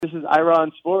This is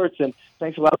Iron Sports, and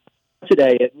thanks a lot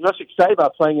today. I'm most excited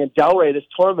about playing in Delray, this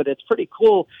tournament. It's pretty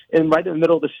cool and right in the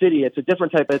middle of the city. It's a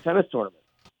different type of tennis tournament.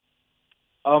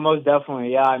 Oh, most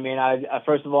definitely. Yeah, I mean, I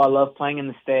first of all, I love playing in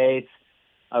the States.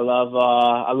 I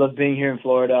love being here in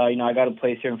Florida. You know, I got a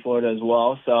place here in Florida as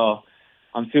well, so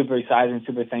I'm super excited and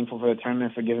super thankful for the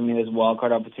tournament for giving me this wild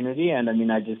card opportunity. And I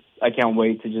mean, I can't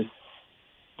wait to just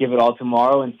give it all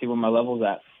tomorrow and see where my level's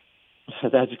at.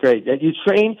 That's great. You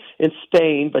train in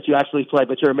Spain, but you actually play.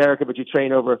 But you're American, but you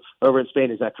train over in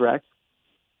Spain. Is that correct?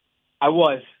 I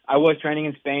was training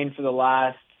in Spain for the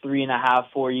last 3.5,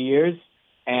 4 years,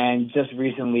 and just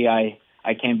recently I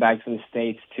came back to the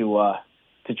States to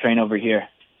train over here.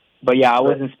 But yeah, I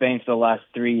was in Spain for the last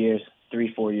 4 years.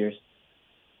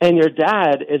 And your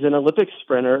dad is an Olympic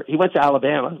sprinter. He went to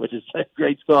Alabama, which is a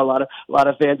great school. A lot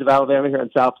of fans of Alabama here in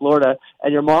South Florida.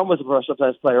 And your mom was a professional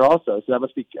tennis player also, so that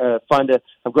must be fun to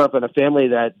have grown up in a family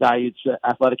that values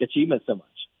athletic achievement so much.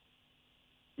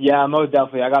 Yeah, most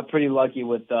definitely. I got pretty lucky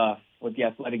with the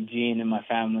athletic gene in my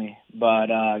family. But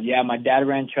yeah, my dad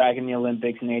ran track in the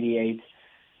Olympics in '88,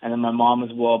 and then my mom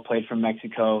as well played for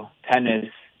Mexico tennis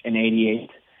in '88,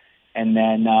 and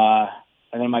then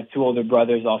my two older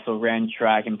brothers also ran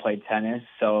track and played tennis.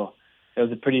 So it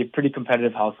was a pretty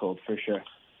competitive household for sure.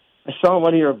 I saw in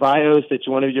one of your bios that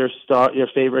one of your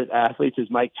favorite athletes is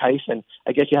Mike Tyson.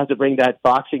 I guess you have to bring that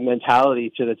boxing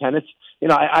mentality to the tennis. You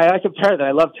know, I compare that.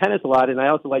 I love tennis a lot, and I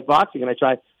also like boxing. And I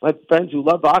try, my friends who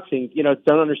love boxing, you know,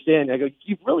 don't understand. I go,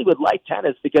 you really would like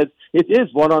tennis because it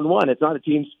is one-on-one. It's not a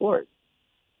team sport.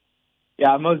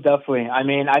 Yeah, most definitely. I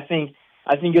mean, I think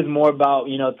it's more about,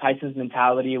 you know, Tyson's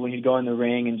mentality when he'd go in the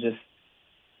ring and just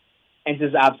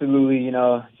absolutely, you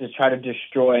know, just try to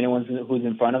destroy anyone who's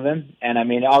in front of him. And I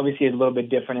mean, obviously it's a little bit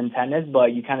different in tennis,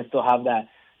 but you kind of still have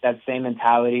that same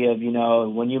mentality of, you know,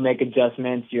 when you make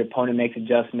adjustments, your opponent makes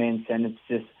adjustments, and it's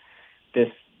just this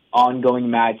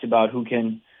ongoing match about who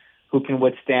can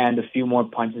withstand a few more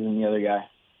punches than the other guy.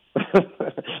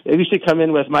 Maybe you should come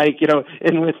in with Mike, you know,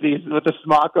 with the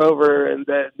smock over and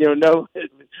you know,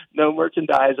 no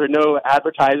merchandise or no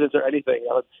advertisements or anything.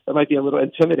 That might be a little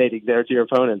intimidating there to your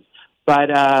opponents. But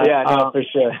yeah, no, for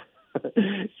sure.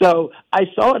 So I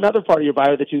saw another part of your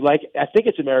bio that you like. I think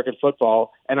it's American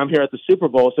football, and I'm here at the Super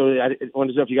Bowl, so I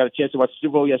wanted to know if you got a chance to watch the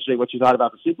Super Bowl yesterday, what you thought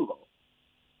about the Super Bowl.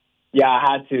 Yeah, I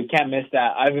had to. Can't miss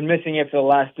that. I've been missing it for the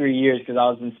last 3 years because I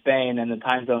was in Spain, and the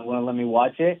time zone wouldn't let me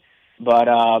watch it. But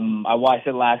I watched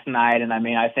it last night, and I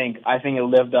mean, I think it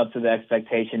lived up to the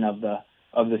expectation of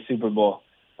the Super Bowl.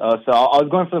 So I was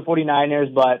going for the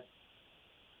 49ers, but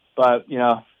you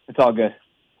know, it's all good.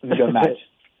 It was a good match.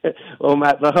 Well,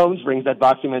 Matt Mahomes brings that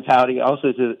boxing mentality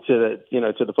also to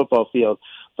the football field.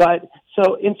 But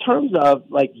so in terms of,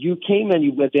 like, you came in,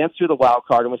 you advanced through the wild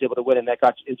card and was able to win, and that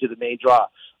got you into the main draw.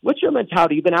 What's your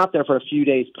mentality? You've been out there for a few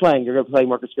days playing. You're going to play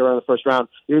Marcus Guerrero in the first round.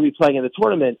 You're going to be playing in the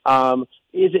tournament.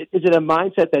 Is it a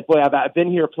mindset that, boy, I've been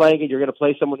here playing, and you're going to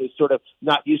play someone who's sort of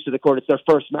not used to the court? It's their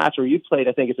first match, or you've played,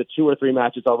 I think, it's a 2 or 3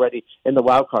 matches already in the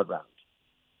wild card round.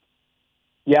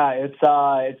 Yeah,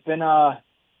 it's been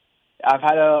I've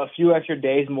had a few extra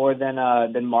days more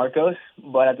than Marcos,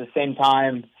 but at the same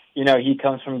time, you know, he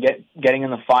comes from getting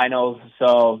in the finals,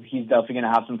 so he's definitely going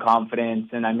to have some confidence.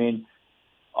 And I mean,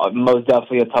 most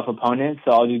definitely a tough opponent,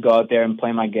 so I'll just go out there and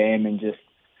play my game and just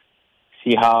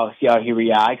see how he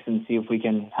reacts and see if we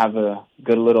can have a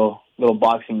good little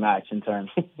boxing match in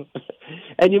terms.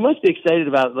 And you must be excited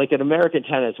about, like, in American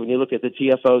tennis, when you look at the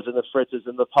TFOs and the Fritzes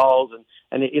and the Pauls,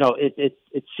 and you know,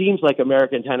 it seems like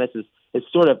American tennis is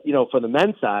sort of, you know, for the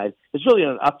men's side, it's really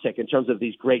an uptick in terms of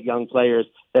these great young players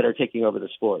that are taking over the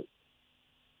sport.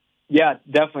 Yeah,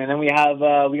 definitely. And then we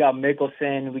got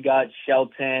Mickelson, we got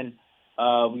Shelton,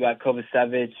 we got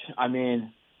Kovacevic. I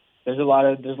mean, there's a lot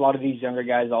of these younger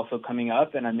guys also coming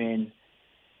up, and I mean,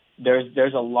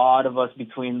 there's a lot of us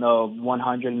between the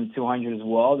 100 and 200 as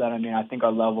well. That, I mean, I think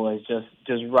our level is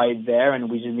just right there, and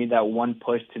we just need that one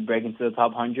push to break into the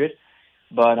top 100.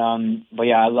 But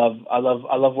yeah, I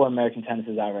love where American tennis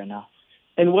is at right now.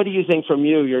 And what do you think from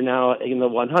you? You're now in the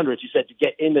 100s. You said to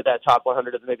get into that top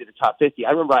 100 or maybe the top 50.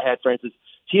 I remember I had Francis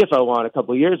TFO on a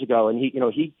couple of years ago, and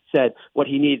he said what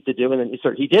he needed to do, and then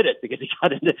he did it because he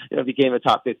got into, became a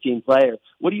top 15 player.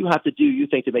 What do you have to do, you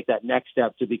think, to make that next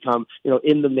step to become,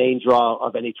 in the main draw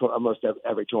of almost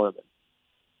every tournament?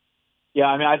 Yeah,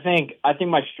 I mean, I think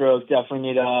my strokes definitely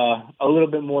need a little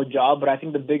bit more job, but I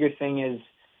think the bigger thing is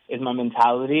my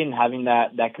mentality and having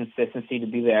that consistency to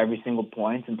be there every single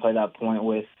point and play that point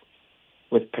with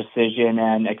precision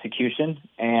and execution.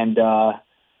 And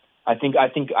I think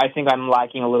I'm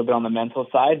lacking a little bit on the mental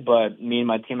side, but me and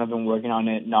my team have been working on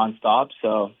it nonstop,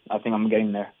 so I think I'm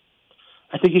getting there.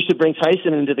 I think you should bring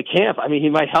Tyson into the camp. I mean, he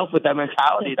might help with that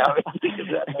mentality. Now, I think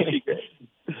that'd be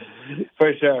great.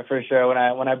 For sure.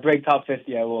 When I break top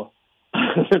 50, I will.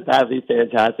 That'd be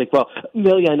fantastic. Well,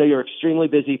 Emelio, I know you're extremely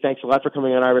busy. Thanks a lot for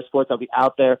coming on Irish Sports. I'll be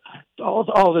out there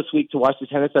all this week to watch the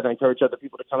tennis, and I encourage other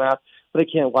people to come out. But I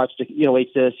can't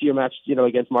wait to see your match,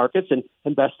 against Marcus,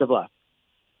 and best of luck.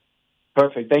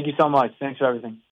 Perfect. Thank you so much. Thanks for everything.